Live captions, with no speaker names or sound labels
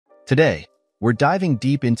Today, we're diving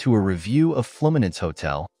deep into a review of Fluminense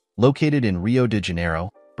Hotel, located in Rio de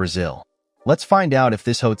Janeiro, Brazil. Let's find out if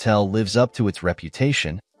this hotel lives up to its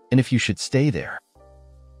reputation and if you should stay there.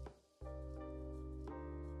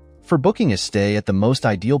 For booking a stay at the most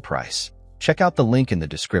ideal price, check out the link in the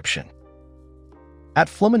description. At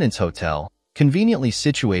Fluminense Hotel, conveniently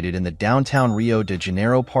situated in the downtown Rio de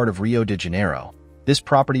Janeiro part of Rio de Janeiro, this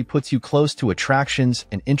property puts you close to attractions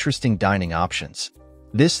and interesting dining options.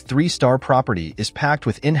 This 3-star property is packed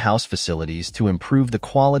with in-house facilities to improve the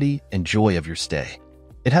quality and joy of your stay.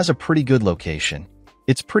 It has a pretty good location.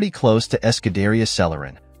 It's pretty close to Escadaria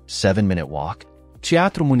Celerin, 7-minute walk.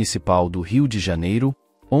 Teatro Municipal do Rio de Janeiro,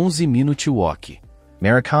 11-minute walk.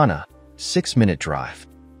 Maracana, 6-minute drive.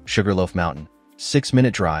 Sugarloaf Mountain,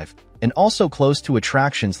 6-minute drive, and also close to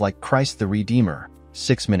attractions like Christ the Redeemer,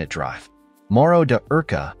 6-minute drive. Morro de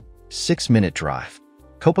Urca, 6-minute drive.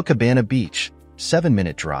 Copacabana Beach,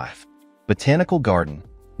 7-minute drive. Botanical Garden,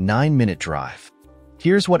 9-minute drive.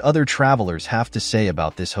 Here's what other travelers have to say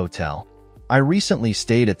about this hotel. I recently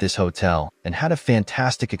stayed at this hotel and had a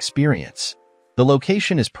fantastic experience. The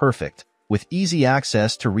location is perfect, with easy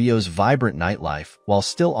access to Rio's vibrant nightlife while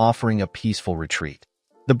still offering a peaceful retreat.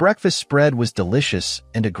 The breakfast spread was delicious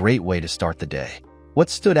and a great way to start the day. What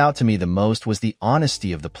stood out to me the most was the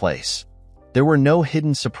honesty of the place. There were no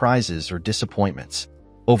hidden surprises or disappointments.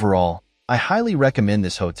 Overall, I highly recommend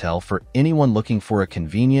this hotel for anyone looking for a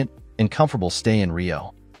convenient and comfortable stay in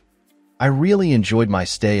Rio. I really enjoyed my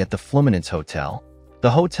stay at the Fluminense Hotel.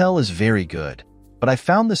 The hotel is very good, but I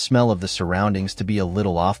found the smell of the surroundings to be a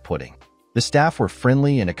little off-putting. The staff were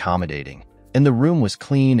friendly and accommodating, and the room was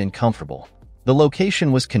clean and comfortable. The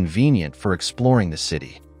location was convenient for exploring the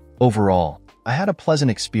city. Overall, I had a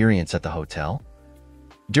pleasant experience at the hotel.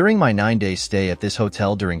 During my 9-day stay at this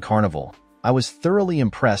hotel during Carnival, I was thoroughly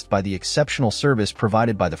impressed by the exceptional service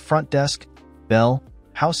provided by the front desk, bell,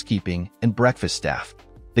 housekeeping, and breakfast staff.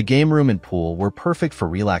 The game room and pool were perfect for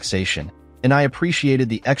relaxation, and I appreciated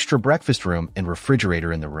the extra breakfast room and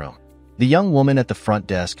refrigerator in the room. The young woman at the front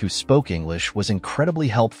desk who spoke English was incredibly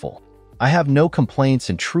helpful. I have no complaints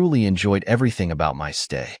and truly enjoyed everything about my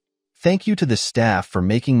stay. Thank you to the staff for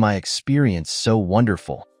making my experience so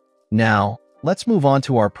wonderful. Now, let's move on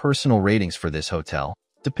to our personal ratings for this hotel,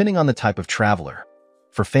 depending on the type of traveler.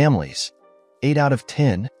 For families, 8 out of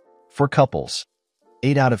 10. For couples,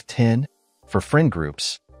 8 out of 10. For friend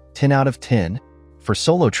groups, 10 out of 10. For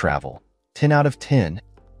solo travel, 10 out of 10.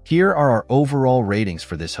 Here are our overall ratings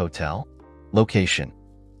for this hotel. Location,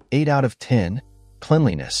 8 out of 10.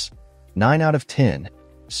 Cleanliness, 9 out of 10.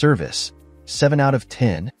 Service, 7 out of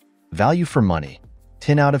 10. Value for money,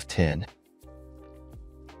 10 out of 10.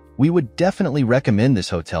 We would definitely recommend this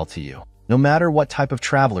hotel to you, no matter what type of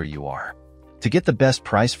traveler you are. To get the best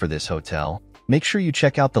price for this hotel, make sure you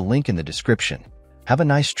check out the link in the description. Have a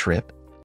nice trip.